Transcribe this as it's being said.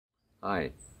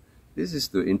Hi, this is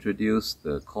to introduce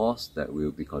the course that we'll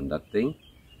be conducting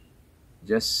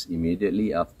just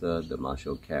immediately after the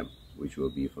martial camp, which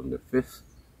will be from the 5th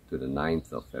to the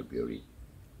 9th of February.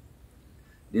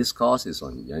 This course is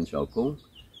on Yan Shou Gong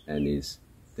and is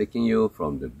taking you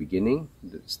from the beginning,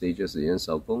 the stages of Yan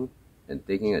Shou Gong, and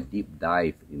taking a deep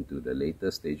dive into the later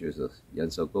stages of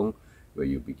Yan Shou Gong, where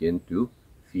you begin to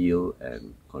feel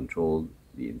and control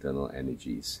the internal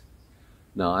energies.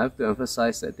 Now, I have to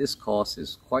emphasize that this course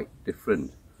is quite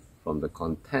different from the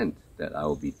content that I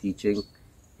will be teaching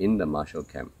in the martial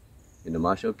camp. In the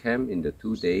martial camp, in the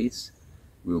 2 days,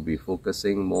 we will be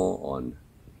focusing more on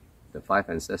the 5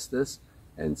 ancestors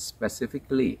and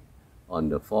specifically on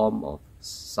the form of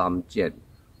San Zhan,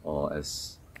 or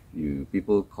as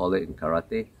people call it in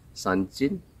karate, San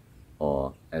Zhan,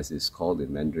 or as it's called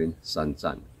in Mandarin, San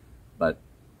Zhan. But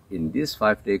in this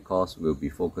 5-day course, we'll be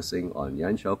focusing on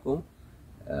Yan Shou Gong,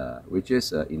 which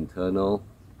is an internal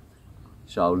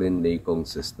Shaolin Nei Gong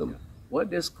system. What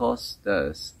this course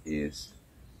does is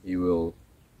it will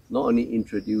not only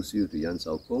introduce you to Yan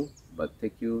Shou Gong, but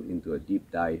take you into a deep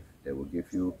dive that will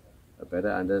give you a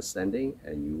better understanding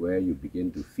and where you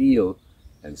begin to feel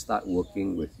and start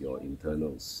working with your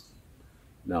internals.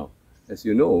 Now, as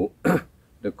you know,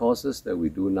 the courses that we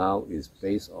do now is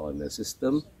based on a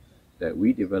system that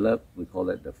we developed. We call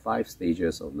it the 5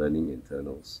 stages of learning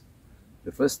internals.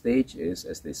 The first stage is,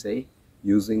 as they say,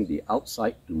 using the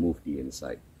outside to move the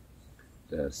inside,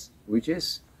 which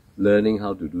is learning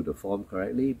how to do the form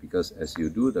correctly, because as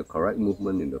you do the correct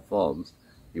movement in the forms,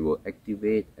 it will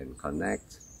activate and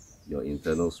connect your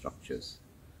internal structures.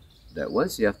 That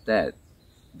once you have that,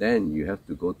 then you have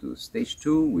to go to stage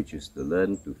 2, which is to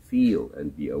learn to feel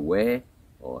and be aware,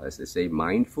 or as they say,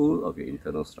 mindful of your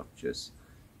internal structures.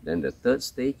 Then the third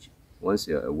stage, once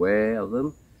you're aware of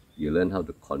them, you learn how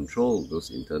to control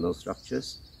those internal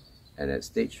structures. And at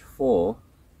stage 4,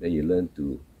 then you learn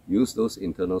to use those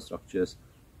internal structures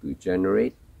to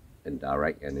generate and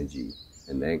direct energy.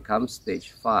 And then comes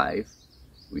stage 5,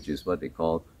 which is what they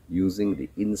call using the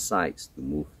insides to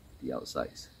move the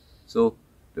outsides. So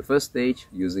the first stage,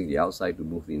 using the outside to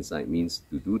move the inside, means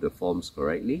to do the forms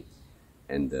correctly.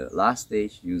 And the last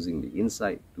stage, using the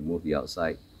inside to move the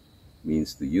outside,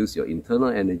 means to use your internal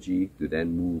energy to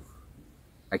then move,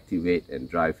 activate and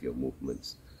drive your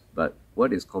movements. But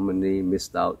what is commonly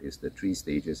missed out is the 3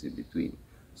 stages in between.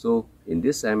 So in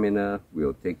this seminar,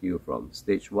 we'll take you from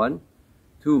stage 1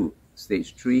 to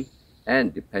stage 3,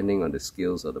 and depending on the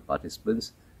skills of the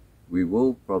participants, we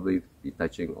will probably be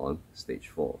touching on stage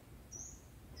 4.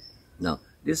 Now,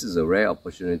 this is a rare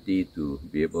opportunity to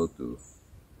be able to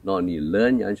not only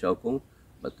learn Yan Shou Gong,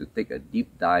 but to take a deep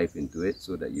dive into it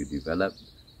so that you develop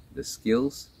the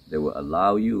skills that will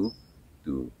allow you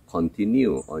to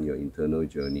continue on your internal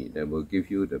journey, that will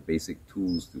give you the basic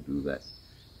tools to do that.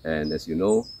 And as you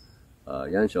know,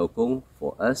 Yan Shou Gong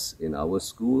for us in our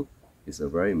school is a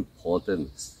very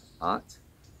important art,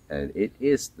 and it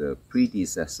is the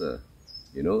predecessor,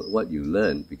 what you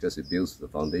learn, because it builds the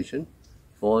foundation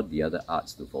for the other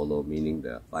arts to follow, meaning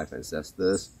the 5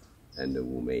 ancestors and the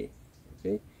Wu Mei.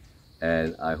 Okay,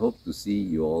 and I hope to see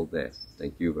you all there.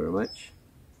 Thank you very much.